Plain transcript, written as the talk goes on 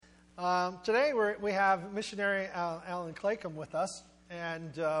Today we have missionary Alan Claycomb with us,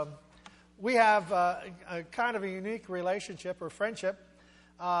 and we have a kind of a unique relationship or friendship.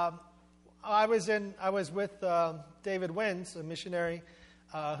 I was with David Wins, a missionary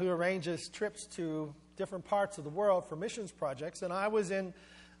who arranges trips to different parts of the world for missions projects, and I was in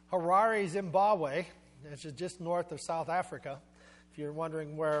Harare, Zimbabwe, which is just north of South Africa, if you're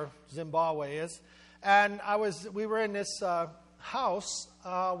wondering where Zimbabwe is. And we were in this house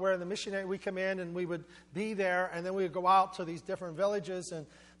where the missionary, we come in and we would be there, and then we would go out to these different villages and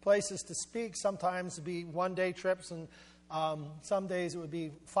places to speak. Sometimes it would be one-day trips, and some days it would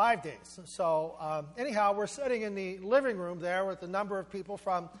be 5 days. So anyhow, we're sitting in the living room there with a number of people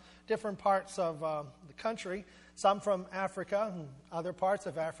from different parts of the country, some from Africa and other parts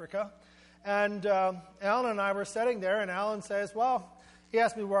of Africa. And Alan and I were sitting there, and Alan says, he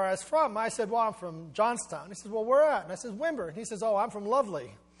asked me where I was from. I said, I'm from Johnstown. He says, where at? And I said, Wimber. And he says, I'm from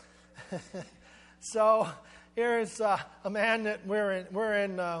Lovely. So here's a man that we're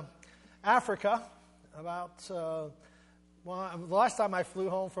in Africa. About, the last time I flew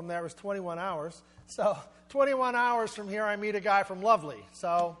home from there was 21 hours. So 21 hours from here, I meet a guy from Lovely.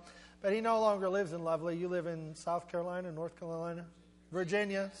 But he no longer lives in Lovely. You live in South Carolina, North Carolina,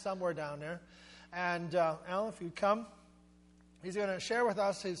 Virginia, somewhere down there. And Alan, if you come, he's going to share with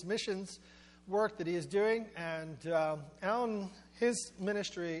us his missions work that he is doing. And Alan, his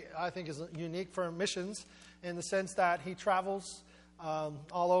ministry, I think, is unique for missions in the sense that he travels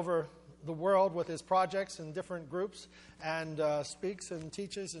all over the world with his projects and different groups and speaks and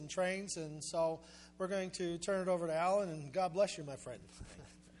teaches and trains. And so we're going to turn it over to Alan, and God bless you, my friend.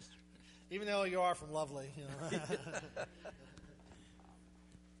 Even though you are from Lovely, you know. That's a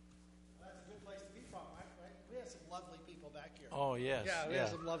good place to be from, right? We have some lovely people back here. Oh yes, yeah, we have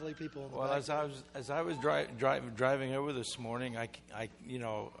some lovely people. In the well, back as I was driving over this morning, I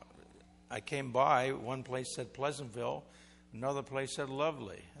came by. One place said Pleasantville, another place said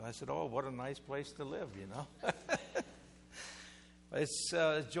Lovely, and I said, "Oh, what a nice place to live," you know. It's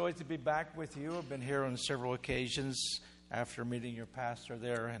a joy to be back with you. I've been here on several occasions after meeting your pastor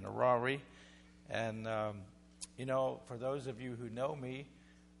there in Harare. And, for those of you who know me,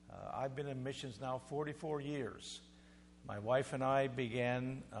 I've been in missions now 44 years. My wife and I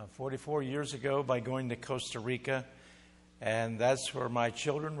began 44 years ago by going to Costa Rica, and that's where my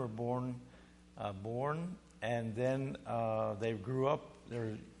children were born. And then they grew up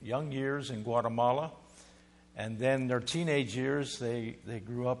their young years in Guatemala, and then their teenage years they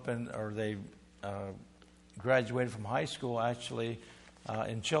grew up they graduated from high school, actually,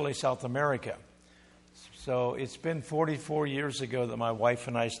 in Chile, South America. So it's been 44 years ago that my wife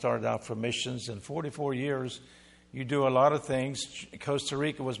and I started out for missions. In 44 years, you do a lot of things. Costa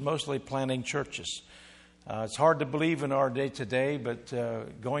Rica was mostly planting churches. It's hard to believe in our day today, but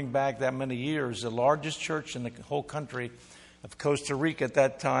going back that many years, the largest church in the whole country of Costa Rica at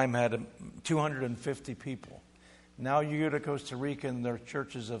that time had 250 people. Now you go to Costa Rica and there are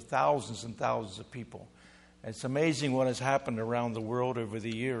churches of thousands and thousands of people. It's amazing what has happened around the world over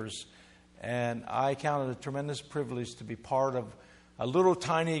the years. And I count it a tremendous privilege to be part of a little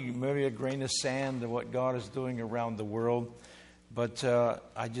tiny, maybe a grain of sand of what God is doing around the world. But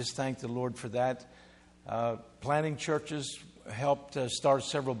I just thank the Lord for that. Planting churches, helped start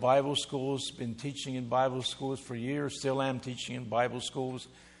several Bible schools, been teaching in Bible schools for years, still am teaching in Bible schools.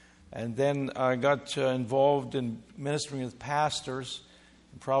 And then I got involved in ministering with pastors.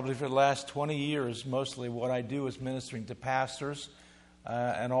 Probably for the last 20 years, mostly what I do is ministering to pastors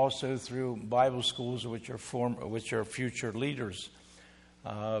and also through Bible schools, which are future leaders.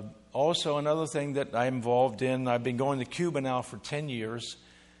 Also, another thing that I'm involved in, I've been going to Cuba now for 10 years,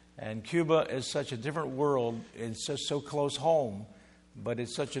 and Cuba is such a different world. It's just so close home, but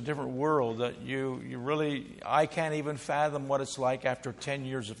it's such a different world that I can't even fathom what it's like after 10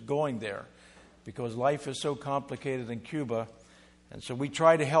 years of going there, because life is so complicated in Cuba. And so we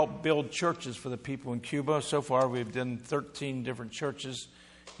try to help build churches for the people in Cuba. So far, we've done 13 different churches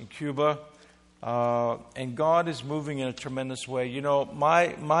in Cuba. And God is moving in a tremendous way. You know,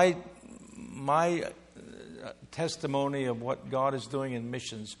 my testimony of what God is doing in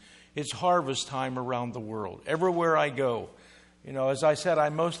missions, it's harvest time around the world. Everywhere I go, as I said, I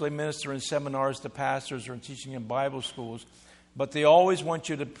mostly minister in seminars to pastors or teaching in Bible schools. But they always want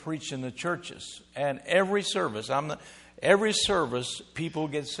you to preach in the churches. And every service, people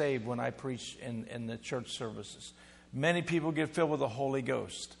get saved when I preach in the church services. Many people get filled with the Holy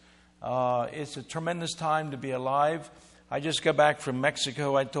Ghost. It's a tremendous time to be alive. I just got back from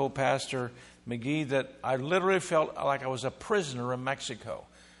Mexico. I told Pastor McGee that I literally felt like I was a prisoner in Mexico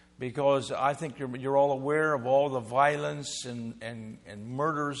because I think you're all aware of all the violence and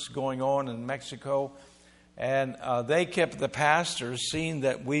murders going on in Mexico. And they kept the pastors, seeing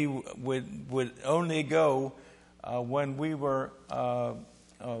that we would only go when we were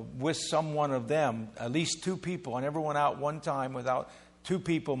with someone of them, at least two people. I never went out one time without two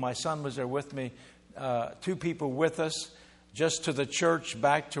people. My son was there with me, two people with us, just to the church,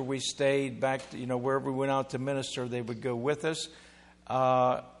 back to where we stayed, back to, wherever we went out to minister, they would go with us.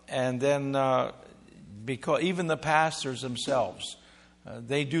 And then, because even the pastors themselves,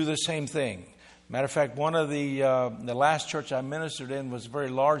 they do the same thing. Matter of fact, one of the last church I ministered in was a very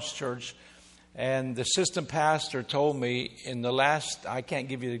large church, and the assistant pastor told me in the last, I can't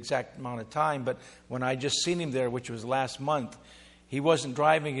give you the exact amount of time, but when I just seen him there, which was last month, he wasn't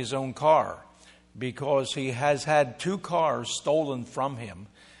driving his own car because he has had two cars stolen from him.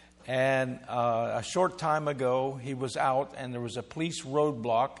 And a short time ago, he was out and there was a police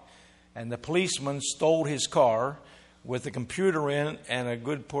roadblock, and the policeman stole his car with a computer in and a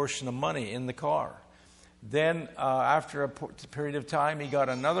good portion of money in the car. Then after a period of time, he got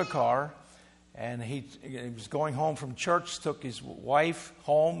another car, and he was going home from church, took his wife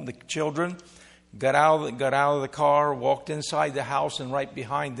home, the children, got out of the car, walked inside the house, and right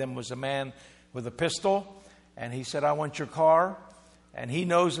behind them was a man with a pistol. And he said, "I want your car." And he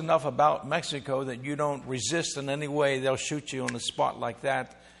knows enough about Mexico that you don't resist in any way. They'll shoot you on the spot like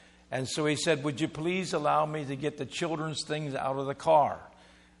that. And so he said, "Would you please allow me to get the children's things out of the car?"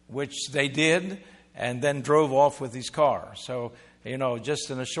 Which they did, and then drove off with his car. So, just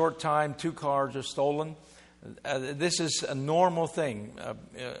in a short time, two cars are stolen. This is a normal thing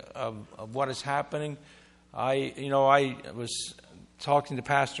of what is happening. I was talking to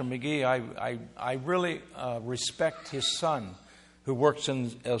Pastor McGee. I really respect his son, who works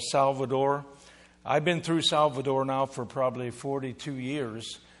in El Salvador. I've been through Salvador now for probably 42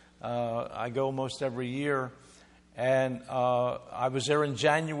 years. I go almost every year. And I was there in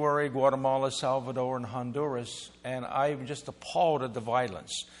January, Guatemala, Salvador, and Honduras. And I'm just appalled at the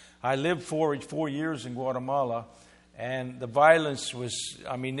violence. I lived for 4 years in Guatemala. And the violence was,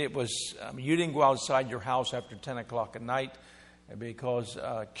 you didn't go outside your house after 10 o'clock at night because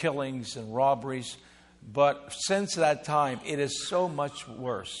killings and robberies. But since that time, it is so much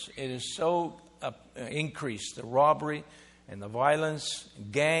worse. It is so increased, the robbery and the violence,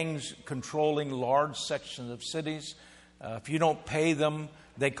 gangs controlling large sections of cities. If you don't pay them,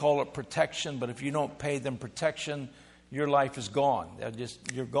 they call it protection, but if you don't pay them protection, your life is gone.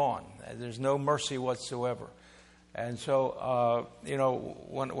 You're gone. There's no mercy whatsoever. And so,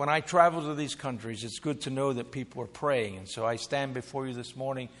 when I travel to these countries, it's good to know that people are praying. And so I stand before you this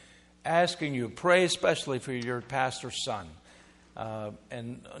morning asking you, pray especially for your pastor's son.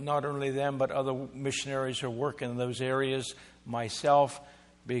 And not only them, but other missionaries who are working in those areas, myself,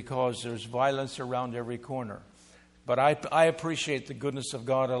 because there's violence around every corner. But I appreciate the goodness of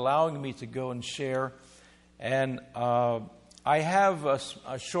God allowing me to go and share. And I have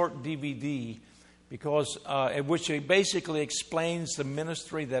a short DVD because which basically explains the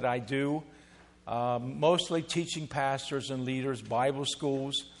ministry that I do, mostly teaching pastors and leaders, Bible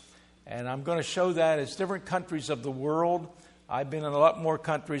schools. And I'm going to show that. It's different countries of the world. I've been in a lot more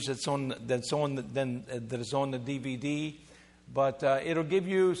countries that is on the DVD. But it'll give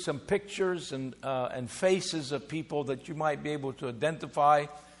you some pictures and faces of people that you might be able to identify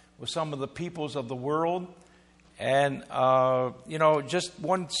with some of the peoples of the world. And, just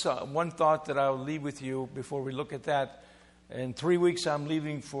one thought that I'll leave with you before we look at that. In 3 weeks, I'm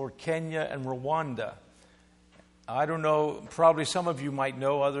leaving for Kenya and Rwanda. I don't know, probably some of you might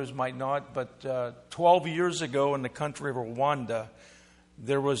know, others might not, but 12 years ago in the country of Rwanda,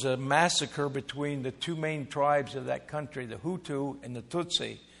 there was a massacre between the two main tribes of that country, the Hutu and the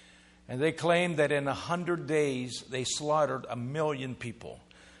Tutsi. And they claimed that in 100 days, they slaughtered 1 million people.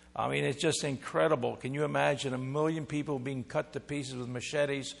 I mean, it's just incredible. Can you imagine 1 million people being cut to pieces with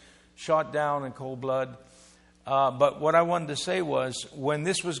machetes, shot down in cold blood? But what I wanted to say was, when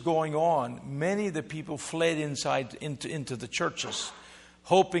this was going on, many of the people fled inside into the churches,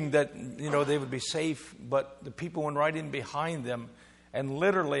 hoping that they would be safe. But the people went right in behind them and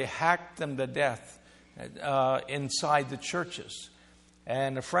literally hacked them to death inside the churches.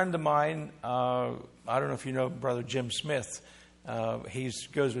 And a friend of mine, I don't know if you know Brother Jim Smith. He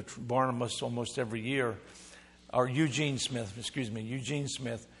goes with Barnabas almost every year, or Eugene Smith.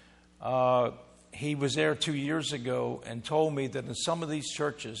 He was there 2 years ago and told me that in some of these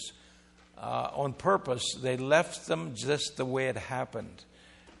churches, on purpose, they left them just the way it happened.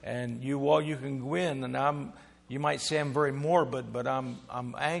 And you can go in, and you might say I'm very morbid, but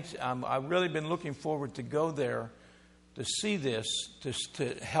I'm anxious. I've really been looking forward to go there to see this,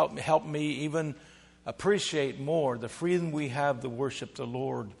 to help me even appreciate more the freedom we have to worship the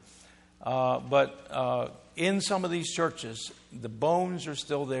Lord. But in some of these churches, the bones are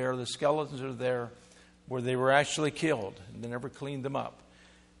still there, the skeletons are there, where they were actually killed, and they never cleaned them up.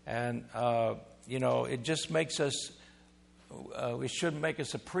 And, it just makes us, it should make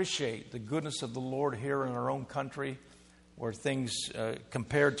us appreciate the goodness of the Lord here in our own country, where things,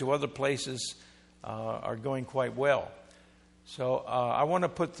 compared to other places, are going quite well. So I want to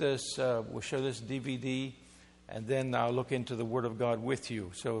put this, we'll show this DVD, and then I'll look into the Word of God with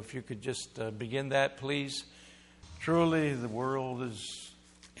you. So if you could just begin that, please. Truly, the world is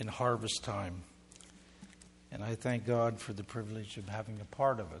in harvest time. And I thank God for the privilege of having a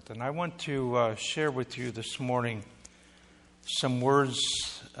part of it. And I want to share with you this morning some words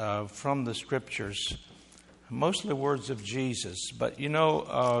from the Scriptures, mostly words of Jesus. But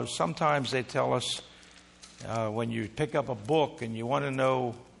sometimes they tell us when you pick up a book and you want to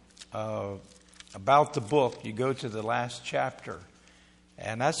know about the book, you go to the last chapter.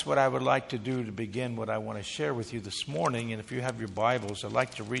 And that's what I would like to do to begin what I want to share with you this morning. And if you have your Bibles, I'd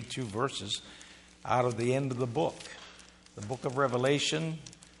like to read 2 verses out of the end of the book of Revelation.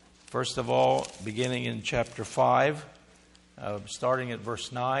 First of all, beginning in chapter 5, starting at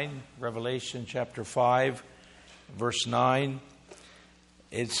verse 9, Revelation chapter 5, verse 9.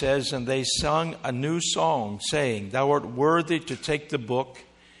 It says, "And they sung a new song, saying, Thou art worthy to take the book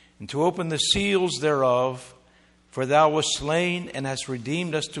and to open the seals thereof, for thou wast slain and hast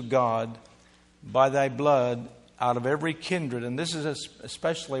redeemed us to God by thy blood out of every kindred." And this is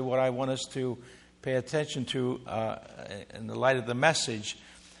especially what I want us to pay attention to in the light of the message.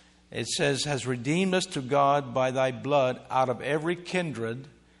 It says, "Has redeemed us to God by thy blood out of every kindred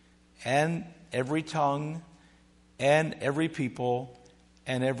and every tongue and every people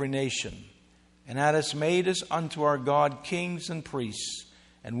and every nation. And thou hast made us unto our God kings and priests,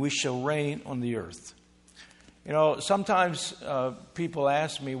 and we shall reign on the earth." Sometimes people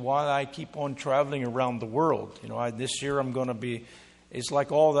ask me why I keep on traveling around the world. This year I'm going to be, it's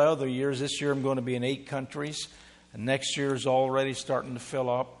like all the other years. This year I'm going to be in 8 countries. And next year is already starting to fill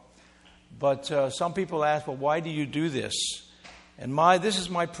up. But some people ask, well, why do you do this? And this is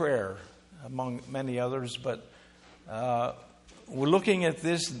my prayer, among many others. But we're looking at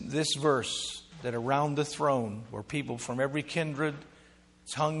this verse, that around the throne were people from every kindred,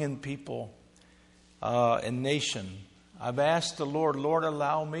 tongue, and people, and nation. I've asked the Lord,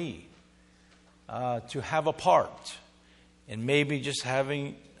 allow me to have a part, and maybe just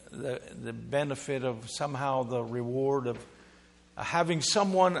having the benefit of somehow the reward of having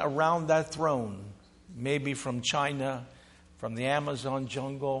someone around that throne, maybe from China, from the Amazon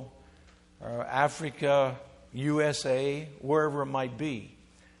jungle, or Africa, USA, wherever it might be.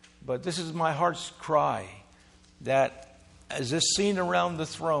 But this is my heart's cry, that as this scene around the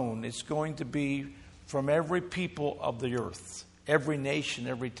throne, it's going to be from every people of the earth, every nation,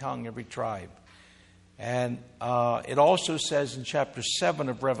 every tongue, every tribe. And it also says in chapter 7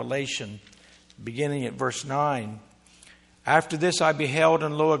 of Revelation, beginning at verse 9, "After this I beheld,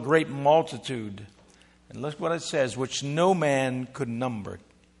 and lo, a great multitude." And look what it says, "which no man could number."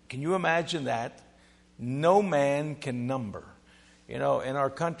 Can you imagine that? No man can number. In our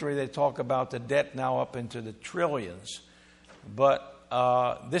country they talk about the debt now up into the trillions. But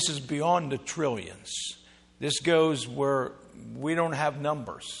this is beyond the trillions. This goes where we don't have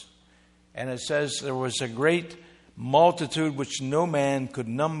numbers. And it says there was a great multitude which no man could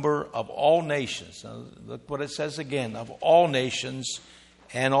number, of all nations. Now, look what it says again. "Of all nations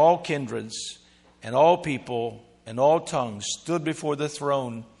and all kindreds and all people and all tongues stood before the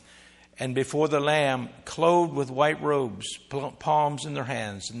throne and before the Lamb, clothed with white robes, palms in their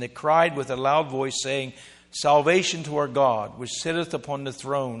hands. And they cried with a loud voice, saying, Salvation to our God, which sitteth upon the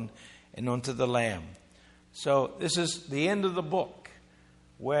throne, and unto the Lamb." So this is the end of the book,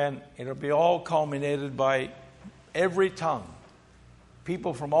 when it'll be all culminated by every tongue,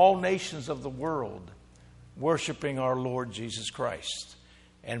 people from all nations of the world, worshiping our Lord Jesus Christ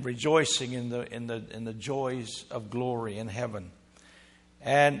and rejoicing in the joys of glory in heaven.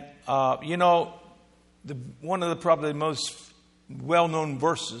 And one of the probably most well-known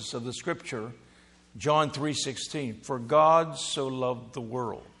verses of the Scripture, John 3:16, "For God so loved the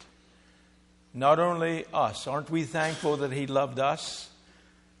world." Not only us. Aren't we thankful that He loved us?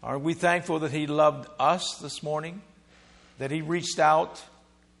 Aren't we thankful that He loved us this morning? That He reached out.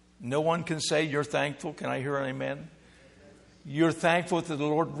 No one can say you're thankful. Can I hear an amen? You're thankful that the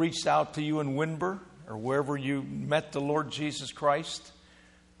Lord reached out to you in Windber, or wherever you met the Lord Jesus Christ,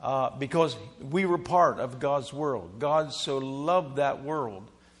 because we were part of God's world. God so loved that world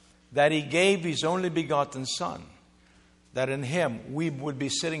that He gave His only begotten Son, that in Him we would be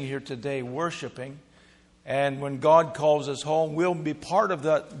sitting here today worshiping. And when God calls us home, we'll be part of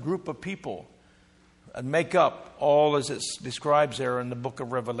that group of people and make up all as it describes there in the book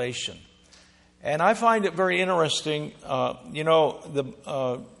of Revelation. And I find it very interesting, for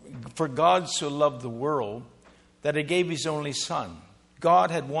God so loved the world that He gave His only Son. God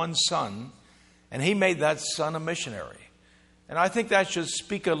had one Son, and He made that Son a missionary. And I think that should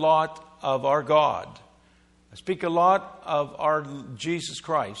speak a lot of our God, speak a lot of our Jesus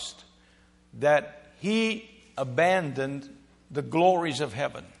Christ, that He abandoned the glories of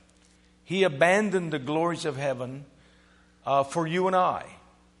heaven. He abandoned the glories of heaven for you and I.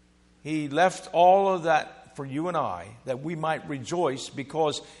 He left all of that for you and I, that we might rejoice,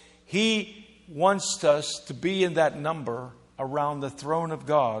 because He wants us to be in that number around the throne of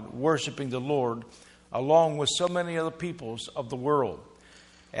God, worshiping the Lord, along with so many other peoples of the world.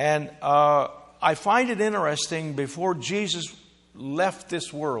 And I find it interesting, before Jesus left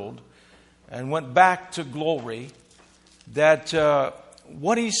this world and went back to glory, that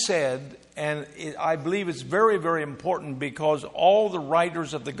what He said, and I believe it's very, very important, because all the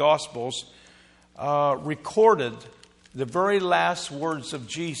writers of the Gospels recorded the very last words of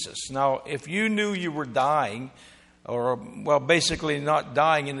Jesus. Now, if you knew you were dying, or, well, basically not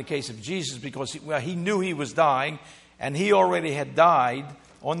dying in the case of Jesus, because He knew He was dying, and He already had died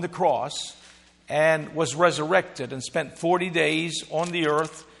on the cross and was resurrected and spent 40 days on the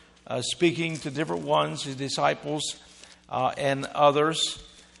earth speaking to different ones, His disciples and others.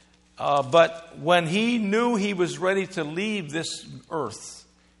 But when He knew He was ready to leave this earth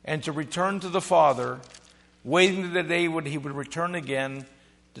and to return to the Father, waiting to the day when He would return again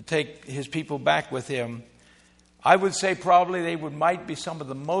to take His people back with Him, I would say probably they might be some of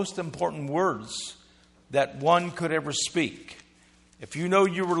the most important words that one could ever speak. If you know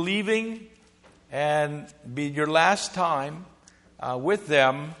you were leaving and be your last time with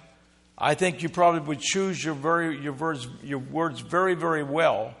them, I think you probably would choose your words very, very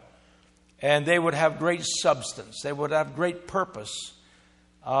well, and they would have great substance. They would have great purpose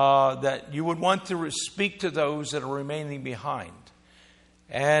that you would want to speak to those that are remaining behind.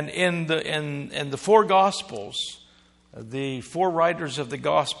 And in the four Gospels, the four writers of the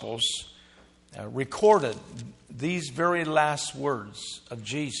Gospels recorded these very last words of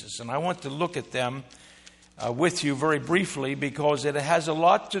Jesus. And I want to look at them with you very briefly, because it has a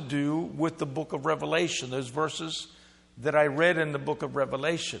lot to do with the book of Revelation, those verses that I read in the book of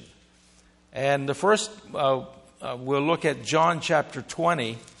Revelation. And the first, we'll look at John chapter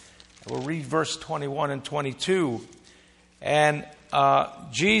 20. We'll read verse 21 and 22. And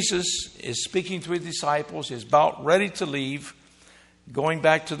Jesus is speaking to His disciples. He's about ready to leave, going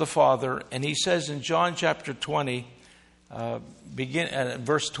back to the Father. And He says in John chapter 20, begin at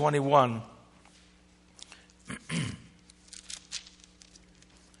verse 21,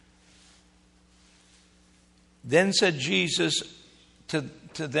 Then said Jesus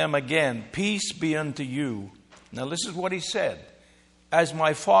to them again, Peace be unto you. Now this is what He said. As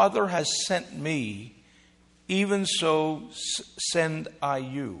my Father has sent me, even so send I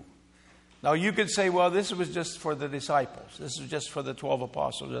you. Now you could say, well, this was just for the disciples. This is just for the 12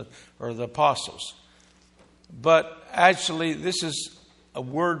 apostles, or the apostles. But actually, this is a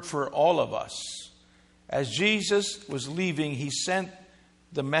word for all of us. As Jesus was leaving, He sent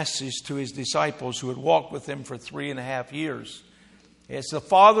the message to His disciples who had walked with Him for 3.5 years. It's the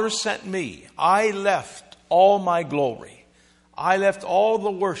Father sent me. I left all my glory. I left all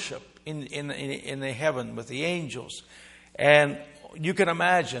the worship in the heaven with the angels. And you can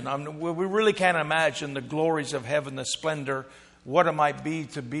imagine, we really can't imagine the glories of heaven, the splendor, what it might be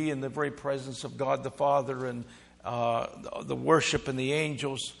to be in the very presence of God the Father, and the worship and the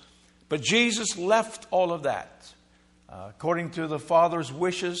angels. But Jesus left all of that, according to the Father's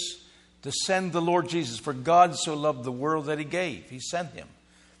wishes, to send the Lord Jesus. For God so loved the world that He gave. He sent Him.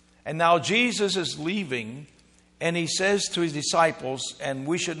 And now Jesus is leaving, and He says to His disciples, and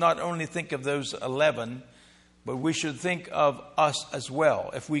we should not only think of those 11, but we should think of us as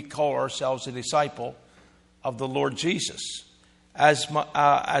well, if we call ourselves a disciple of the Lord Jesus. As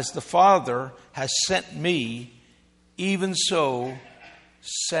the Father has sent me, even so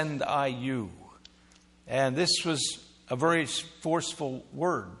send I you. And this was a very forceful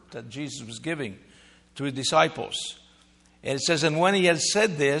word that Jesus was giving to His disciples. And it says, And when He had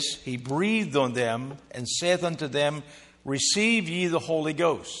said this, He breathed on them and saith unto them, Receive ye the Holy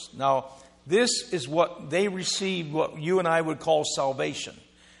Ghost. Now, this is what they received, what you and I would call salvation.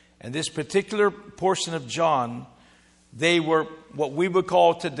 And this particular portion of John, they were what we would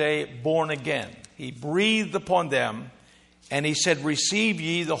call today born again. He breathed upon them, and He said, Receive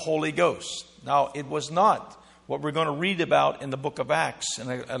ye the Holy Ghost. Now, it was not what we're going to read about in the book of Acts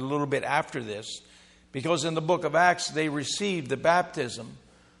and a little bit after this. Because in the book of Acts, they received the baptism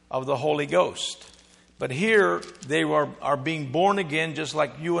of the Holy Ghost. But here, they are being born again, just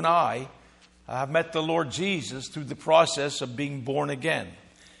like you and I have met the Lord Jesus through the process of being born again.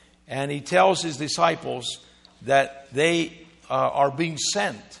 And he tells his disciples that they are being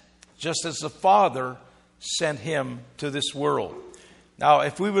sent, just as the Father sent him to this world. Now,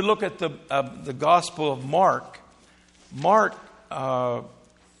 if we would look at the Gospel of Mark, Mark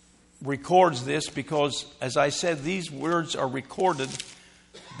records this because, as I said, these words are recorded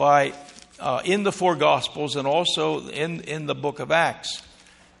by in the four Gospels and also in the book of Acts.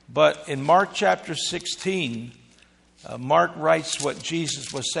 But in Mark chapter 16, Mark writes what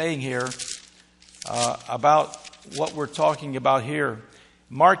Jesus was saying here about what we're talking about here.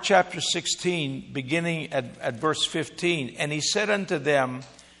 Mark chapter 16, beginning at verse 15. And he said unto them,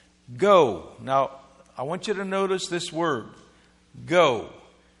 go. Now, I want you to notice this word, go.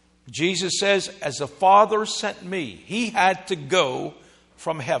 Jesus says, as the Father sent me, he had to go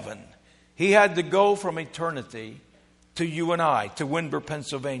from heaven. He had to go from eternity to you and I, to Windber,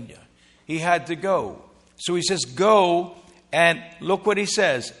 Pennsylvania. He had to go. So he says, go, and look what he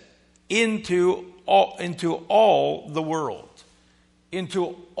says, into all the world.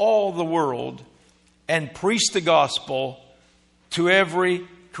 Into all the world, and preach the gospel to every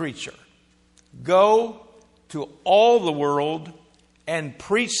creature. Go to all the world and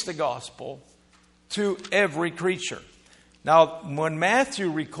preach the gospel to every creature. Now, when Matthew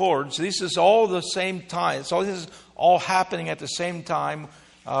records, this is all the same time. So this is all happening at the same time,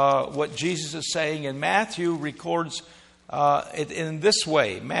 what Jesus is saying. And Matthew records it in this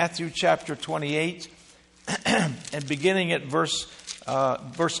way. Matthew chapter 28, and beginning at verse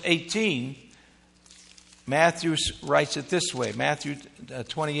 18, Matthew writes it this way. Matthew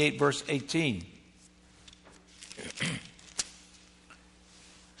 28, verse 18.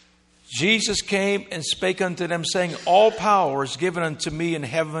 Jesus came and spake unto them, saying, all power is given unto me in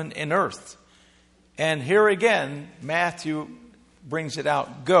heaven and earth. And here again, Matthew brings it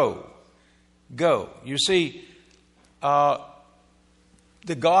out. Go. Go. You see, the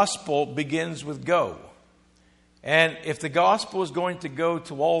gospel begins with go. And if the gospel is going to go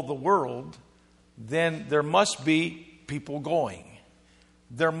to all the world, then there must be people going.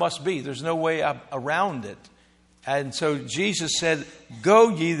 There must be. There's no way around it. And so Jesus said, go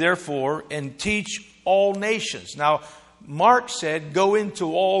ye therefore and teach all nations. Now, Mark said, go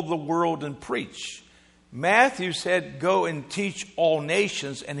into all the world and preach. Matthew said, go and teach all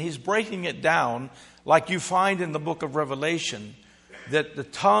nations. And he's breaking it down like you find in the book of Revelation, that the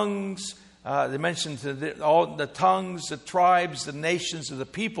tongues, they mentioned all the tongues, the tribes, the nations of the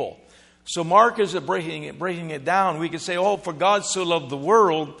people. So Mark is breaking it down. We could say, oh, for God so loved the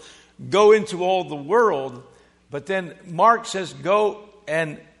world, go into all the world. But then Mark says, go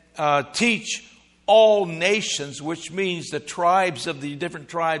and teach all nations, which means the tribes of the different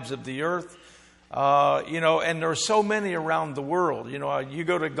tribes of the earth. And there are so many around the world. You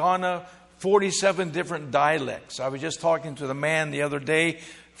go to Ghana, 47 different dialects. I was just talking to the man the other day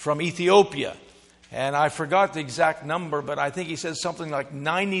from Ethiopia, and I forgot the exact number, but I think he said something like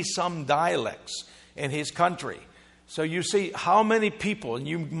 90-some dialects in his country. So you see how many people, and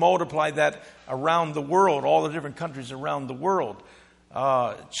you multiply that around the world, all the different countries around the world,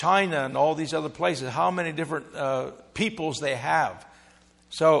 China and all these other places, how many different peoples they have.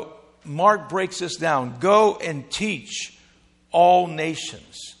 So Mark breaks this down. Go and teach all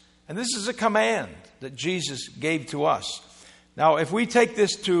nations. And this is a command that Jesus gave to us. Now, if we take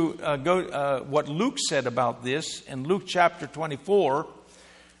this to what Luke said about this, in Luke chapter 24,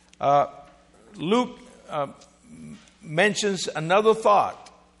 Luke mentions another thought.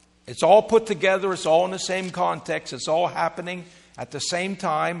 It's all put together. It's all in the same context. It's all happening at the same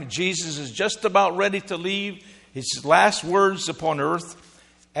time. Jesus is just about ready to leave, his last words upon earth.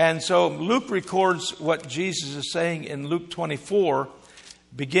 And so Luke records what Jesus is saying in Luke 24,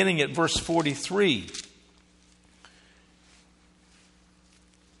 beginning at verse 43.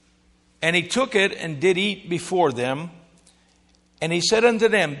 And he took it and did eat before them. And he said unto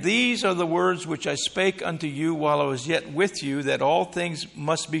them, these are the words which I spake unto you while I was yet with you, that all things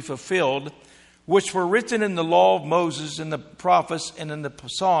must be fulfilled, which were written in the law of Moses, and the prophets, and in the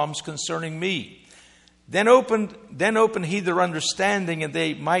Psalms concerning me. Then opened he their understanding, and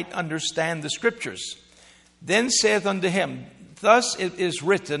they might understand the Scriptures. Then saith unto him, thus it is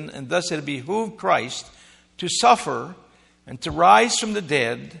written, and thus it behooved Christ to suffer and to rise from the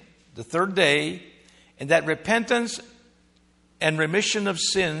dead the third day, and that repentance and remission of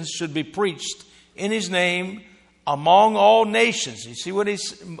sins should be preached in his name among all nations. You see what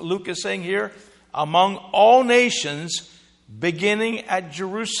Luke is saying here? among all nations, beginning at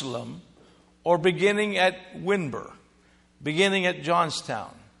Jerusalem, or beginning at Windber, beginning at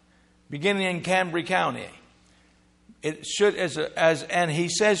Johnstown, beginning in Cambria County. It should, and he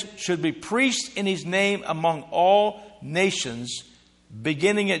says, should be preached in his name among all nations,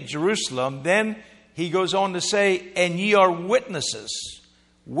 beginning at Jerusalem. Then he goes on to say, and ye are witnesses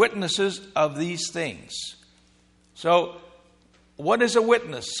of these things. So, what is a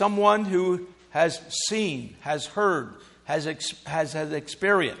witness? Someone who has seen, has heard, has had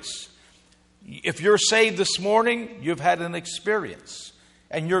experience. If you're saved this morning, you've had an experience,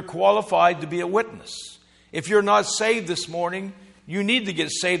 and you're qualified to be a witness. If you're not saved this morning, you need to get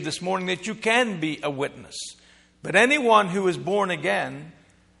saved this morning that you can be a witness. But anyone who is born again,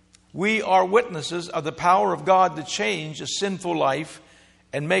 we are witnesses of the power of God to change a sinful life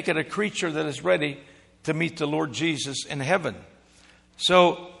and make it a creature that is ready to meet the Lord Jesus in heaven.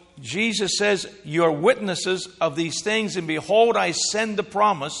 So Jesus says, you are witnesses of these things, and behold, I send the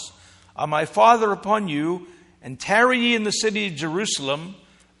promise of my Father upon you, and tarry ye in the city of Jerusalem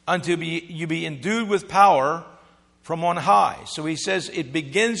until you be endued with power from on high. So he says it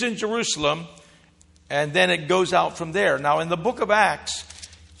begins in Jerusalem, and then it goes out from there. Now in the book of Acts,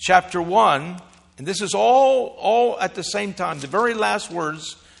 chapter 1, and this is all at the same time, the very last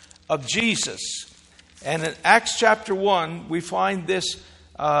words of Jesus. And in Acts chapter 1, we find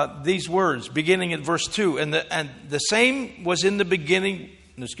these words, beginning at verse 2. And the same was in the beginning.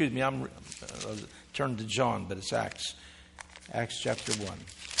 Excuse me, I'm turned to John, but it's Acts. Acts chapter 1.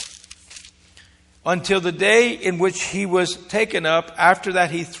 Until the day in which he was taken up, after that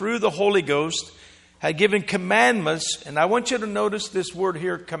he through the Holy Ghost had given commandments. And I want you to notice this word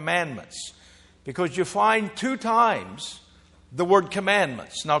here, commandments, because you find 2 times the word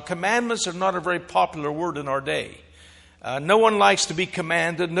commandments. Now, commandments are not a very popular word in our day. No one likes to be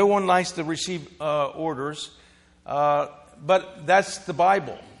commanded. No one likes to receive orders. But that's the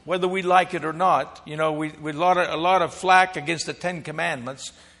Bible. Whether we like it or not, we a lot of flack against the 10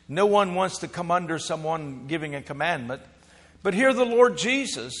 Commandments. No one wants to come under someone giving a commandment. But here the Lord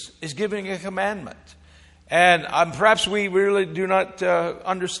Jesus is giving a commandment. And perhaps we really do not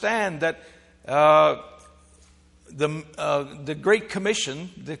understand that the Great Commission,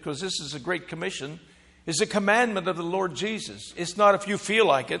 because this is a Great Commission, is a commandment of the Lord Jesus. It's not if you feel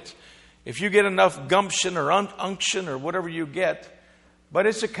like it, if you get enough gumption or unction or whatever you get, but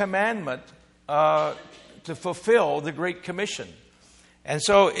it's a commandment to fulfill the Great Commission. And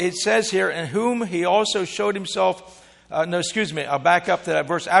so it says here, in whom he also showed himself, I'll back up to that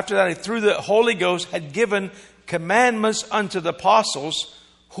verse. After that, he through the Holy Ghost had given commandments unto the apostles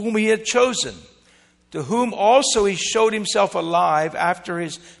whom he had chosen, to whom also he showed himself alive after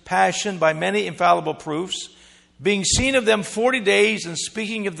his passion by many infallible proofs, being seen of them 40 days and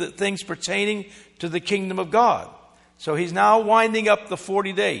speaking of the things pertaining to the kingdom of God. So he's now winding up the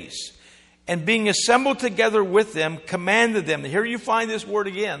 40 days. And being assembled together with them, commanded them. Here you find this word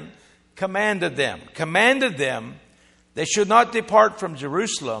again, commanded them. Commanded them they should not depart from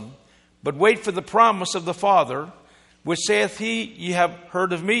Jerusalem, but wait for the promise of the Father, which saith he, ye have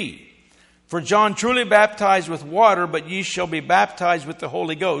heard of me. For John truly baptized with water, but ye shall be baptized with the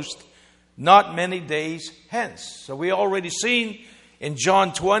Holy Ghost not many days hence. So we already seen in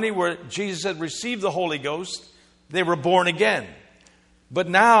John 20 where Jesus had received the Holy Ghost, they were born again. But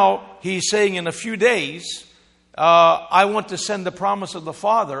now he's saying in a few days, I want to send the promise of the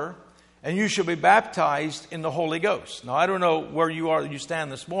Father, and you shall be baptized in the Holy Ghost. Now I don't know where you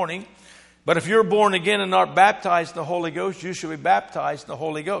stand this morning, but if you're born again and not baptized in the Holy Ghost, you shall be baptized in the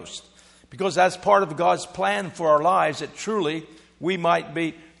Holy Ghost. Because that's part of God's plan for our lives, that truly we might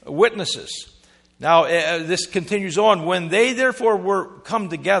be witnesses. Now, this continues on. When they therefore were come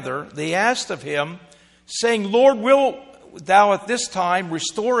together, they asked of him, saying, Lord, will thou at this time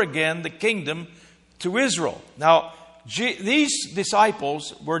restore again the kingdom to Israel? Now, these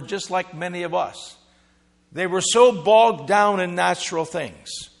disciples were just like many of us. They were so bogged down in natural things.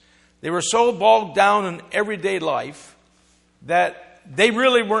 They were so bogged down in everyday life that they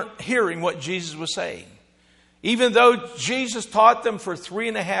really weren't hearing what Jesus was saying. Even though Jesus taught them for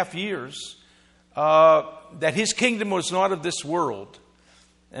 3.5 years that his kingdom was not of this world,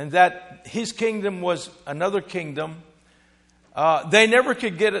 and that his kingdom was another kingdom, they never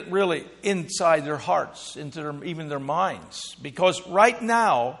could get it really inside their hearts, into even their minds. Because right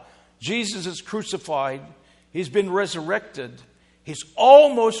now, Jesus is crucified, he's been resurrected, he's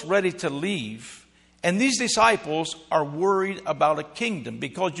almost ready to leave. And these disciples are worried about a kingdom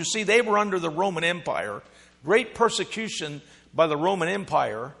because, you see, they were under the Roman Empire, great persecution by the Roman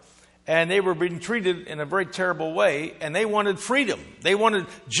Empire. and they were being treated in a very terrible way, and they wanted freedom. They wanted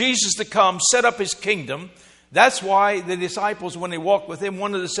Jesus to come, set up his kingdom. That's why the disciples, when they walked with him,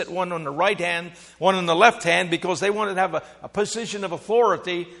 wanted to sit one on the right hand, one on the left hand, because they wanted to have a position of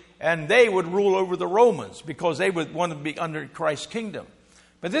authority, and they would rule over the Romans because they would want to be under Christ's kingdom.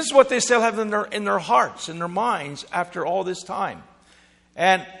 But this is what they still have in their hearts, in their minds after all this time.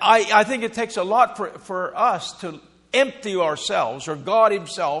 And I think it takes a lot for us to empty ourselves, or God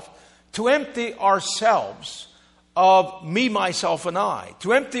himself, to empty ourselves of me, myself, and I.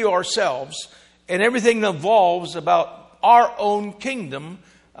 To empty ourselves and everything that involves about our own kingdom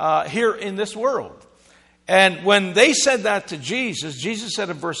here in this world. And when they said that to Jesus, Jesus said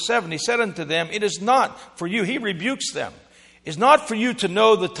in verse 7, he said unto them, it is not for you, he rebukes them, it is not for you to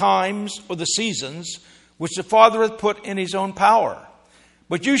know the times or the seasons which the Father hath put in his own power.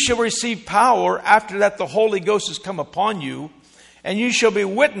 But you shall receive power after that the Holy Ghost has come upon you, and you shall be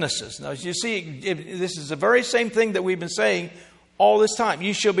witnesses. Now, you see, this is the very same thing that we've been saying all this time.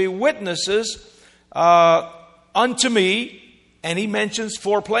 You shall be witnesses unto me, and he mentions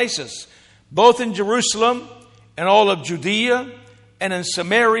 4 places, both in Jerusalem and all of Judea and in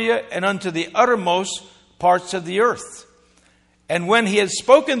Samaria and unto the uttermost parts of the earth. And when he had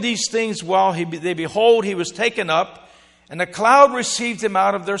spoken these things, while they behold, he was taken up, and a cloud received him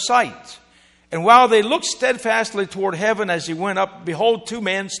out of their sight. And while they looked steadfastly toward heaven as he went up, behold, 2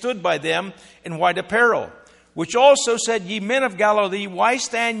 men stood by them in white apparel, which also said, Ye men of Galilee, why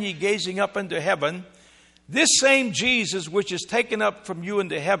stand ye gazing up into heaven? This same Jesus, which is taken up from you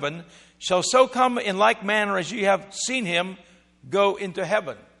into heaven, shall so come in like manner as ye have seen him go into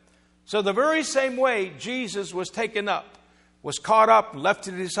heaven. So the very same way Jesus was taken up, was caught up, left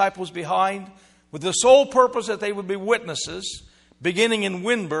the disciples behind, with the sole purpose that they would be witnesses, beginning in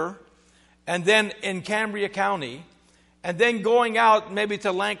Windber, and then in Cambria County, and then going out maybe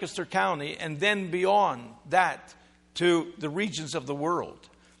to Lancaster County, and then beyond that to the regions of the world.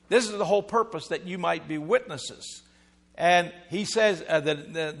 This is the whole purpose, that you might be witnesses. And he says,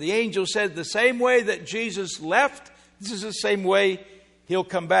 the angel said, the same way that Jesus left, this is the same way he'll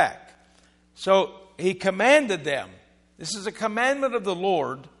come back. So he commanded them, this is a commandment of the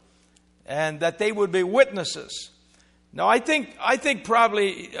Lord, and that they would be witnesses. Now, I think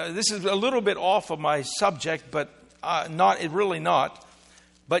probably this is a little bit off of my subject, but really not.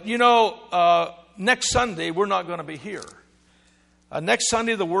 But next Sunday we're not going to be here. Next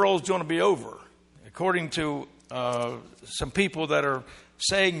Sunday the world's going to be over, according to some people that are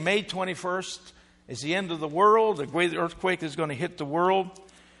saying May 21st is the end of the world. The great earthquake is going to hit the world.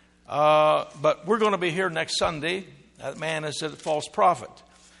 But we're going to be here next Sunday. That man is a false prophet.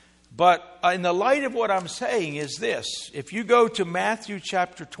 But in the light of what I'm saying is this. If you go to Matthew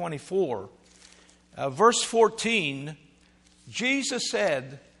chapter 24, verse 14, Jesus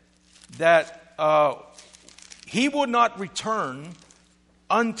said that he would not return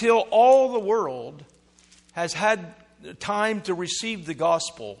until all the world has had time to receive the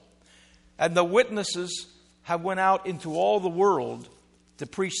gospel, and the witnesses have went out into all the world to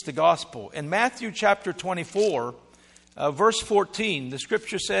preach the gospel. In Matthew chapter 24, verse 14, the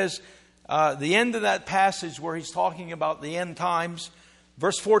scripture says, the end of that passage where he's talking about the end times,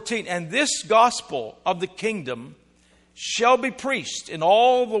 verse 14, and this gospel of the kingdom shall be preached in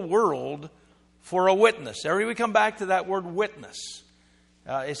all the world for a witness. There we come back to that word witness.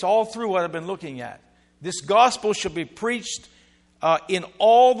 It's all through what I've been looking at. This gospel shall be preached in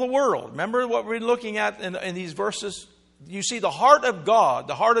all the world. Remember what we're looking at in these verses? You see, the heart of God,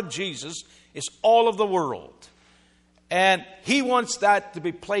 the heart of Jesus, is all of the world. And he wants that to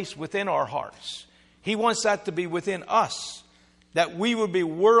be placed within our hearts. He wants that to be within us. That we would be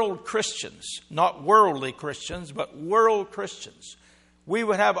world Christians. Not worldly Christians, but world Christians. We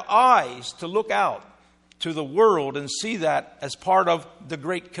would have eyes to look out to the world and see that as part of the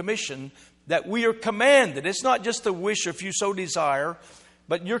Great Commission that we are commanded. It's not just a wish if you so desire,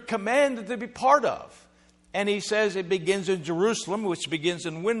 but you're commanded to be part of. And he says it begins in Jerusalem, which begins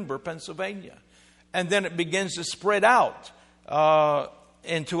in Windber, Pennsylvania. And then it begins to spread out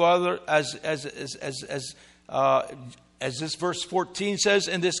into other, as this verse 14 says,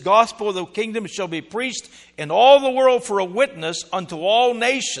 and this gospel of the kingdom shall be preached in all the world for a witness unto all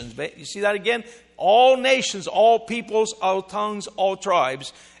nations. You see that again? All nations, all peoples, all tongues, all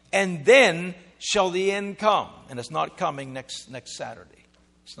tribes. And then shall the end come. And it's not coming next Saturday.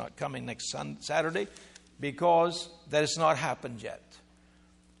 It's not coming next Saturday because that has not happened yet.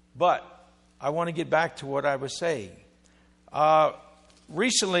 But I want to get back to what I was saying.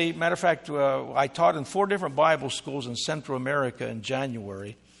 Recently, matter of fact, I taught in 4 different Bible schools in Central America in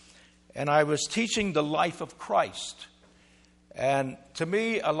January. And I was teaching the life of Christ. And to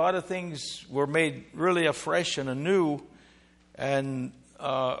me, a lot of things were made really afresh and anew, and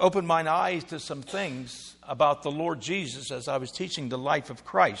opened my eyes to some things about the Lord Jesus as I was teaching the life of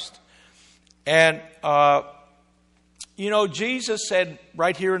Christ. And, Jesus said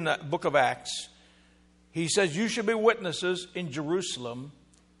right here in the book of Acts, he says, you should be witnesses in Jerusalem,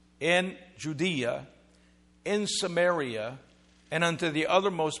 in Judea, in Samaria, and unto the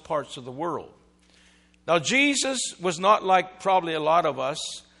othermost parts of the world. Now, Jesus was not like probably a lot of us,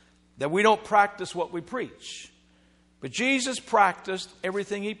 that we don't practice what we preach. But Jesus practiced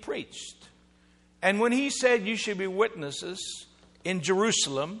everything he preached. And when he said you should be witnesses in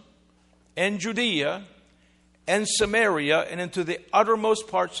Jerusalem, in Judea, and Samaria, and into the uttermost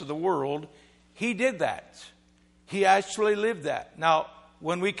parts of the world, he did that. He actually lived that. Now,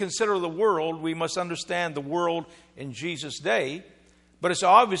 when we consider the world, we must understand the world in Jesus' day. But it's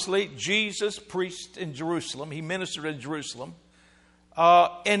obviously Jesus preached in Jerusalem. He ministered in Jerusalem.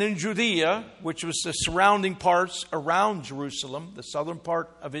 And in Judea, which was the surrounding parts around Jerusalem, the southern part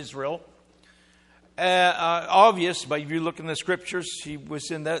of Israel. Obvious, but if you look in the scriptures, he was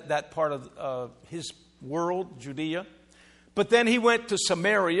in that part of his world, Judea. But then he went to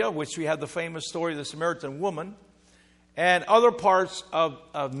Samaria, which we have the famous story of the Samaritan woman, and other parts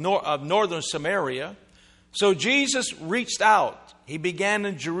of northern Samaria. So Jesus reached out. He began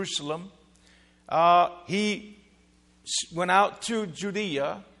in Jerusalem. He went out to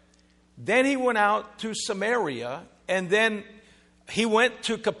Judea. Then he went out to Samaria. And then he went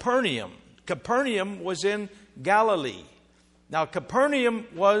to Capernaum. Capernaum was in Galilee. Now, Galilee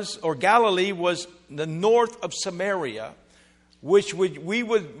was the north of Samaria, which would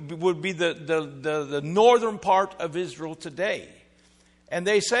be the northern part of Israel today. And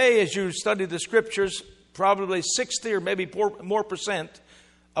they say, as you study the scriptures, probably 60 or maybe more percent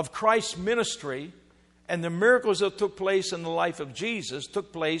of Christ's ministry and the miracles that took place in the life of Jesus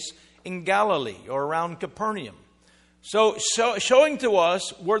took place in Galilee or around Capernaum. So showing to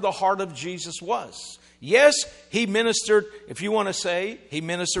us where the heart of Jesus was. Yes, he ministered, if you want to say, he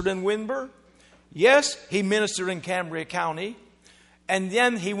ministered in Windber. Yes, he ministered in Cambria County. And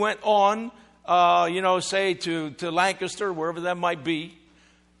then he went on, say to Lancaster, wherever that might be.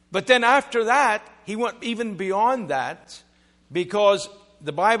 But then after that, he went even beyond that, because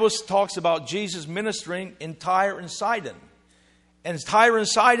the Bible talks about Jesus ministering in Tyre and Sidon. And Tyre and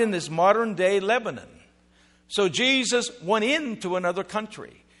Sidon is modern day Lebanon. So Jesus went into another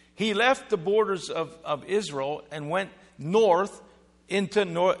country. He left the borders of Israel and went north into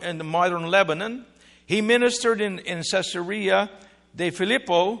modern Lebanon. He ministered in Caesarea de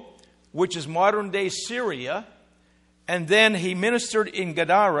Philippo, which is modern day Syria. And then he ministered in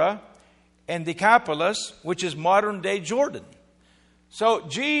Gadara and Decapolis, which is modern day Jordan. So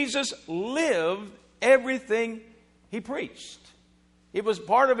Jesus lived everything he preached. It was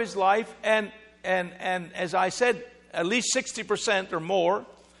part of his life, and as I said, at least 60% or more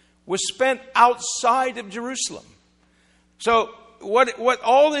was spent outside of Jerusalem. So what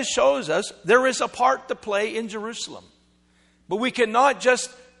all this shows us, there is a part to play in Jerusalem. But we cannot just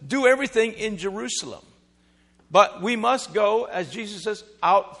do everything in Jerusalem. But we must go, as Jesus says,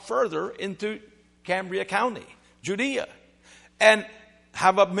 out further into Cambria County, Judea, and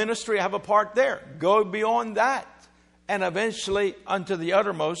have a ministry, have a part there. Go beyond that, and eventually unto the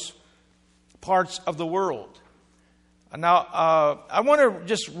uttermost parts of the world. Now, I want to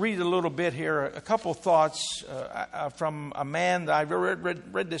just read a little bit here, a couple thoughts from a man that I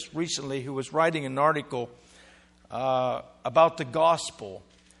read this recently, who was writing an article about the gospel.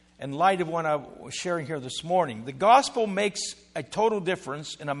 In light of what I was sharing here this morning, the gospel makes a total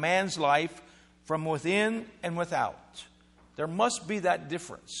difference in a man's life from within and without. There must be that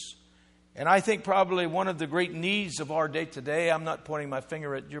difference. And I think probably one of the great needs of our day today, I'm not pointing my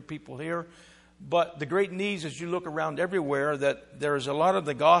finger at your people here, but the great needs as you look around everywhere, that there is a lot of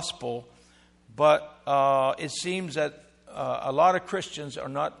the gospel, but it seems that a lot of Christians are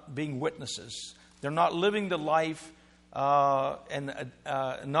not being witnesses. They're not living the life and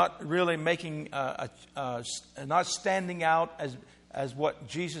not really making, not standing out as what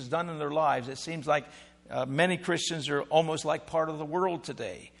Jesus done in their lives. It seems like many Christians are almost like part of the world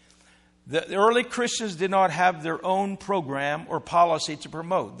today. The early Christians did not have their own program or policy to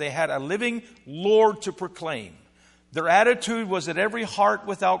promote. They had a living Lord to proclaim. Their attitude was that every heart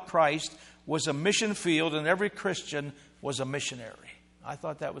without Christ was a mission field and every Christian was a missionary. I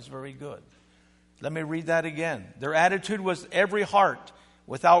thought that was very good. Let me read that again. Their attitude was every heart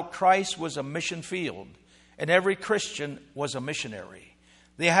without Christ was a mission field, and every Christian was a missionary.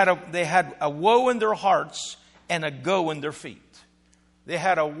 They had a woe in their hearts and a go in their feet. They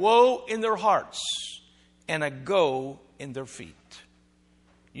had a woe in their hearts and a go in their feet.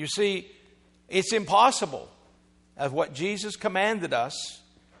 You see, it's impossible, of what Jesus commanded us,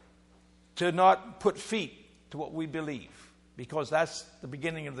 to not put feet to what we believe, because that's the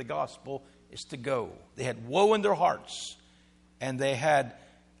beginning of the gospel, is to go. They had woe in their hearts, and they had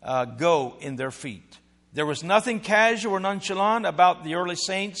go in their feet. There was nothing casual or nonchalant about the early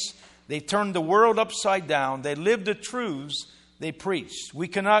saints. They turned the world upside down. They lived the truths they preached. We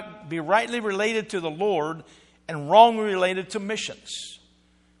cannot be rightly related to the Lord and wrongly related to missions.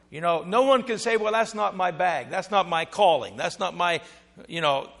 You know, no one can say, well, that's not my bag. That's not my calling. That's not my,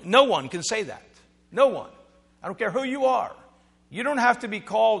 no one can say that. No one. I don't care who you are. You don't have to be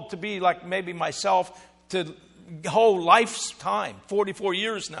called to be like maybe myself to whole lifetime, 44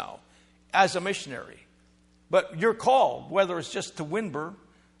 years now, as a missionary. But you're called, whether it's just to Windber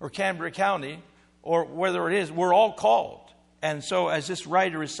or Canberra County or whether it is, we're all called. And so, as this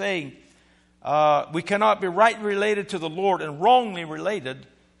writer is saying, we cannot be rightly related to the Lord and wrongly related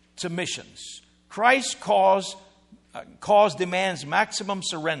to missions. Christ's cause demands maximum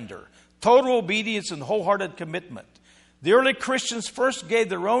surrender, total obedience, and wholehearted commitment. The early Christians first gave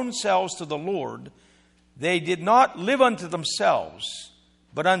their own selves to the Lord. They did not live unto themselves,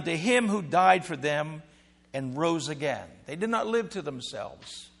 but unto Him who died for them and rose again. They did not live to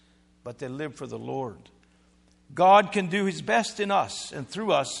themselves, but they lived for the Lord. God can do His best in us and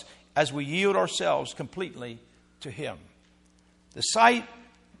through us as we yield ourselves completely to Him. The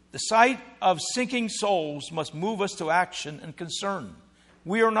sight of sinking souls must move us to action and concern.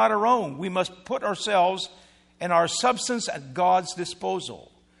 We are not our own. We must put ourselves and our substance at God's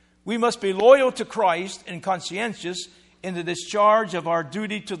disposal. We must be loyal to Christ and conscientious in the discharge of our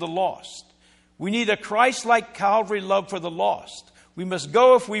duty to the lost. We need a Christ-like Calvary love for the lost. We must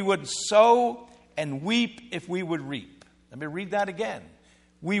go if we would sow, and weep if we would reap. Let me read that again.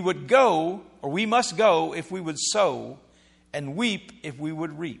 We must go if we would sow, and weep if we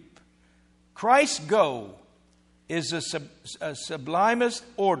would reap. Christ's go is a sublimest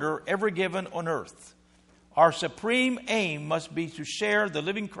order ever given on earth. Our supreme aim must be to share the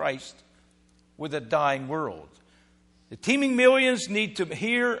living Christ with a dying world. The teeming millions need to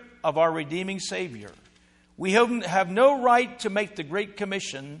hear of our redeeming Savior. We have no right to make the Great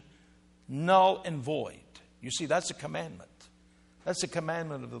Commission null and void. You see, that's a commandment. That's a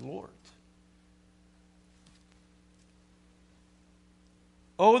commandment of the Lord.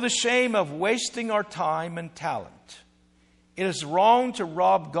 Oh, the shame of wasting our time and talent. It is wrong to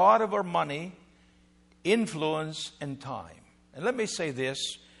rob God of our money, influence, and time. And let me say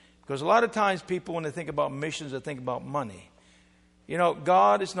this, because a lot of times people, when they think about missions, they think about money. You know,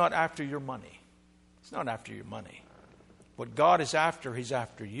 God is not after your money. He's not after your money. What God is after, He's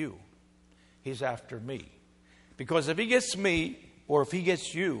after you. He's after me. Because if He gets me, or if He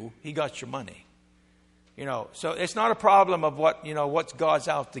gets you, He got your money. You know, so it's not a problem of what God's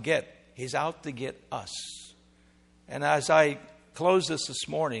out to get. He's out to get us. And as I close this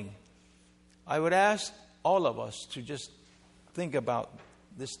morning, I would ask all of us to just think about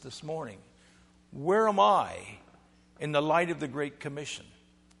this morning. Where am I in the light of the Great Commission?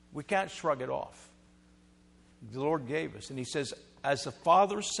 We can't shrug it off. The Lord gave us. And He says, as the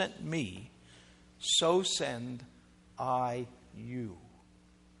Father sent me, so send I you.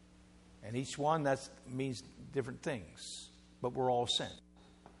 And each one, that means different things. But we're all sent.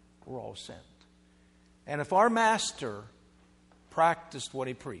 We're all sent. And if our Master practiced what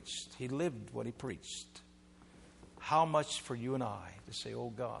He preached, He lived what He preached, how much for you and I to say, oh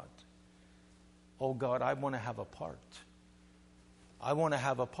God, I want to have a part. I want to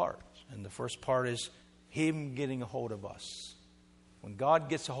have a part. And the first part is Him getting a hold of us. When God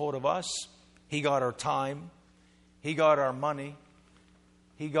gets a hold of us, He got our time. He got our money.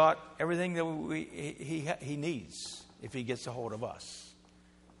 He got everything that He needs if He gets a hold of us.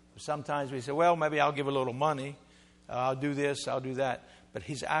 Sometimes we say, well, maybe I'll give a little money. I'll do this, I'll do that. But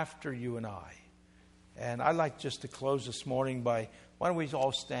He's after you and I. And I'd like just to close this morning by, why don't we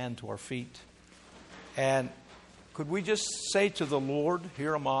all stand to our feet? And could we just say to the Lord,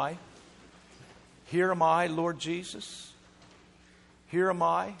 here am I. Here am I, Lord Jesus. Here am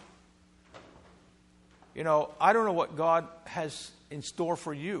I. You know, I don't know what God has in store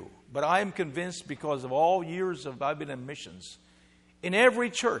for you, but I am convinced, because of all years I've been in missions, in every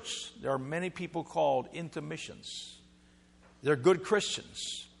church there are many people called into missions. They're good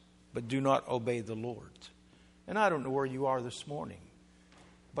Christians, but do not obey the Lord. And I don't know where you are this morning,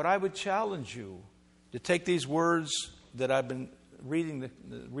 but I would challenge you to take these words that I've been reading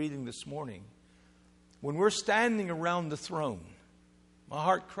this morning. When we're standing around the throne, my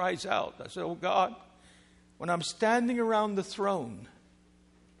heart cries out. I say, oh God, when I'm standing around the throne,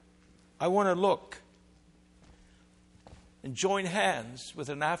 I want to look and join hands with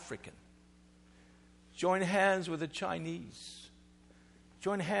an African. Join hands with a Chinese.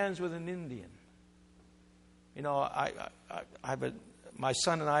 Join hands with an Indian. You know, my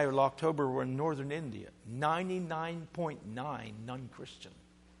son and I in October were in northern India. 99.9 non-Christian.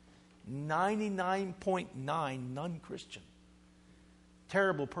 99.9 non-Christian.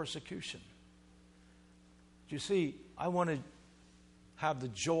 Terrible persecution. You see, I want to have the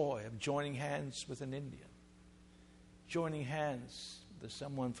joy of joining hands with an Indian. Joining hands with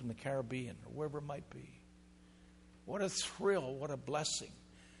someone from the Caribbean or wherever it might be. What a thrill, what a blessing.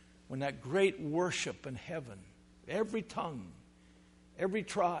 When that great worship in heaven, every tongue, every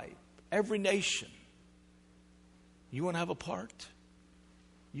tribe, every nation. You want to have a part?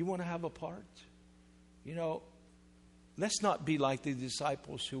 You want to have a part? You know, let's not be like the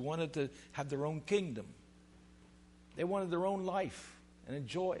disciples who wanted to have their own kingdom. They wanted their own life and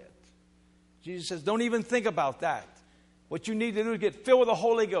enjoy it. Jesus says, don't even think about that. What you need to do is get filled with the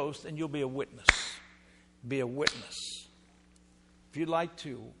Holy Ghost and you'll be a witness. Be a witness. If you'd like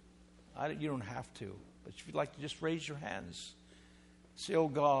to, you don't have to, but if you'd like to just raise your hands. Say, oh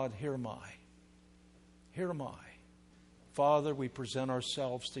God, here am I. Here am I. Father, we present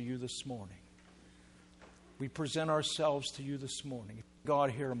ourselves to you this morning. We present ourselves to you this morning.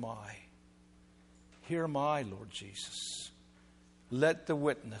 God, here am I. Here am I, Lord Jesus. Let the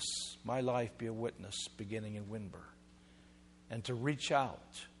witness, my life be a witness beginning in Windber. And to reach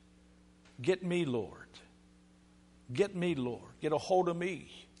out. Get me, Lord. Get me, Lord. Get a hold of me.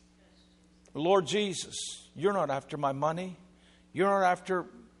 Lord Jesus, you're not after my money. You're not after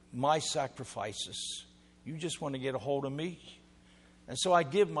my sacrifices. You just want to get a hold of me. And so I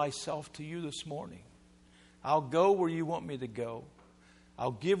give myself to you this morning. I'll go where you want me to go.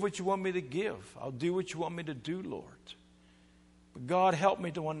 I'll give what you want me to give. I'll do what you want me to do, Lord. But God, help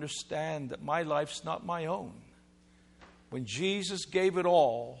me to understand that my life's not my own. When Jesus gave it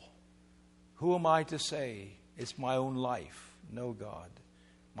all, who am I to say it's my own life? No, God,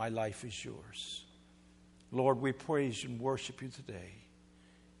 my life is yours. Lord, we praise and worship you today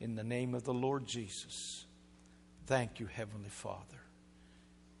in the name of the Lord Jesus. Thank you, Heavenly Father.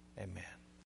 Amen.